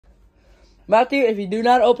Matthew, if you do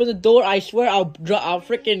not open the door, I swear I'll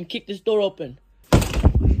freaking kick this door open.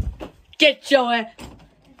 Get your ass.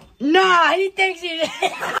 Nah, he thinks he.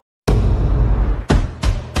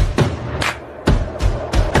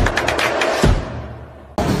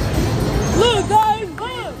 Look, guys,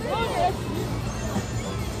 look.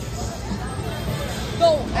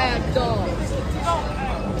 Don't act dumb.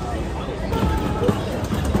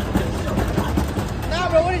 Nah,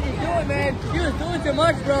 bro, what is he doing, man? He was doing too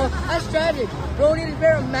much, bro. That's tragic. Bro needed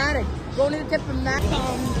dramatic. Bro needed to take the max.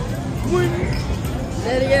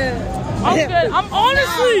 Say it again. I'm good. I'm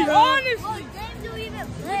honestly. Oh, damn, you even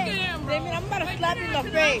play. Damien, I'm about to slap you in the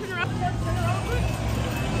face.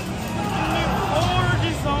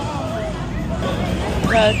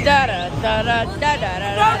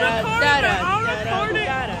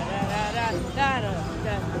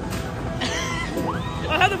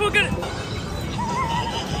 I have to fucking.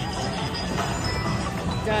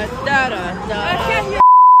 I can't hear.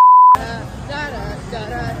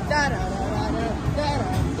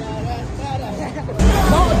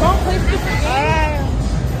 Don't play stupid games.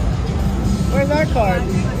 Where's our card?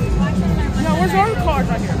 No, where's our card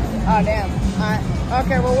right here? Oh, damn. Alright.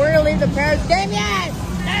 Okay, well, we're gonna leave the parents. Damien!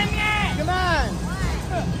 Damien! Come on!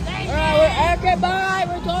 Alright, okay, bye!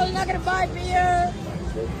 We're totally not gonna buy beer!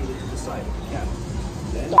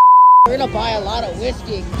 We're gonna buy a lot of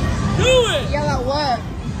whiskey. Do it! Yell at what?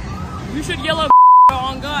 You should yell at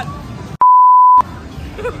on God.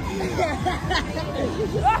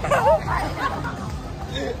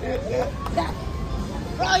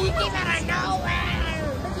 Bro, you came out of nowhere!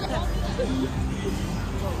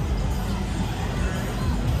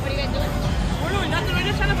 What are you guys doing? We're doing nothing. We're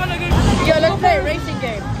just trying to find a good. Yo, let's play a racing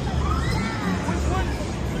game. Which one?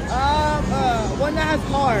 One that has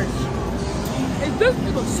cars. Is this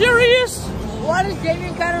serious? Why does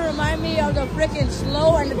Damien kind of remind me of the freaking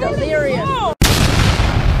Slow and the Delirious? Oh.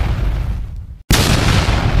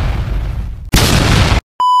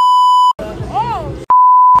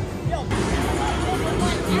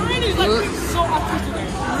 So autistic.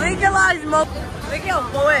 Legalize mo. Look how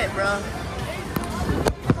poet, bro.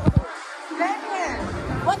 Damien,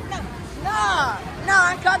 what the? Nah,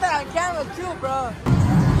 I caught that on camera too, bro.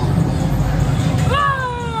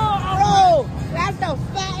 Bro, that's the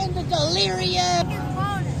fat and the delirious.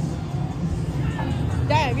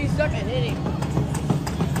 Damn, you suck at hitting.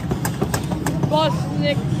 Boss,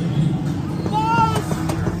 Nick. Boss!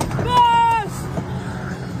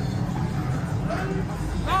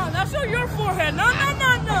 No, that's not your forehead. No.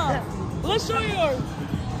 Let's show yours.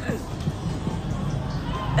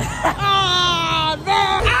 Ah,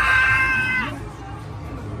 man.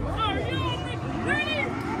 Are you ready?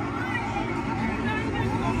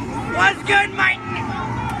 What's good, Mike?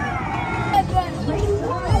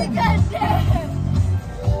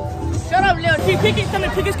 Shut up, Leo. Piggy's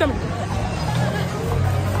coming.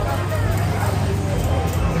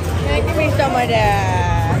 Yeah, give me some of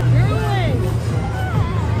that.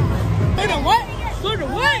 For the what? For the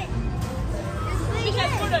what? She said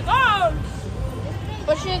for the dog.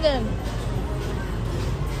 Push it then.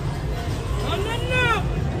 No.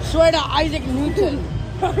 Swear to Isaac Newton.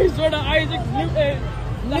 I swear to Isaac Newton.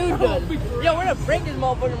 Newton. Yo, we're gonna break this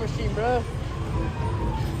motherfucking machine, bro.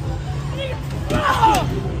 Hey.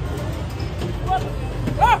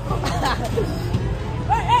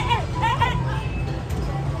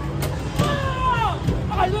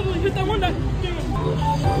 I literally hit that one that.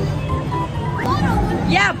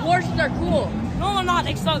 Yeah, Porsches are cool. No, they're not.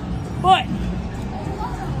 They suck. But.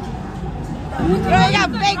 Bro, you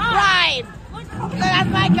got fake pride. Look, that's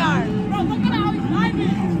my car. Bro, look at how he's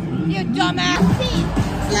driving. You dumbass.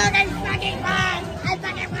 Look, I'm fucking fast. I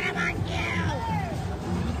fucking put him on kill.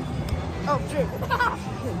 Oh, shit.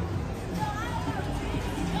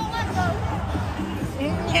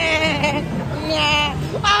 Yeah.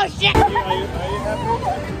 Oh, shit. Are you happy?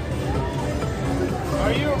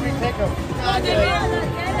 Are you a retake him? I'm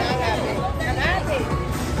happy.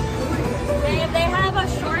 They have a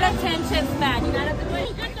short attention span. You gotta do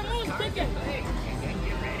it. Get the most ticket.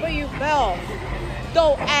 But you fell.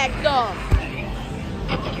 Don't act dumb.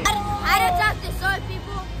 How to talk to soy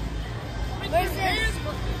people? Where's this?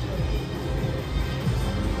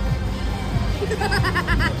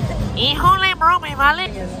 Híjole, bro, me vale.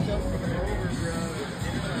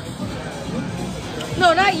 No,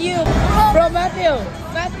 not you. Bro,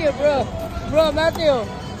 Matthew, bro. Bro, Matthew.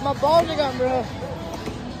 My balls are gone, bro.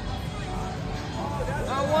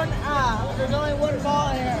 There's only one ball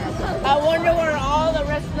here. I wonder where all the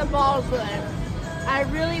rest of the balls went. I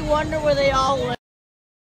really wonder where they all went.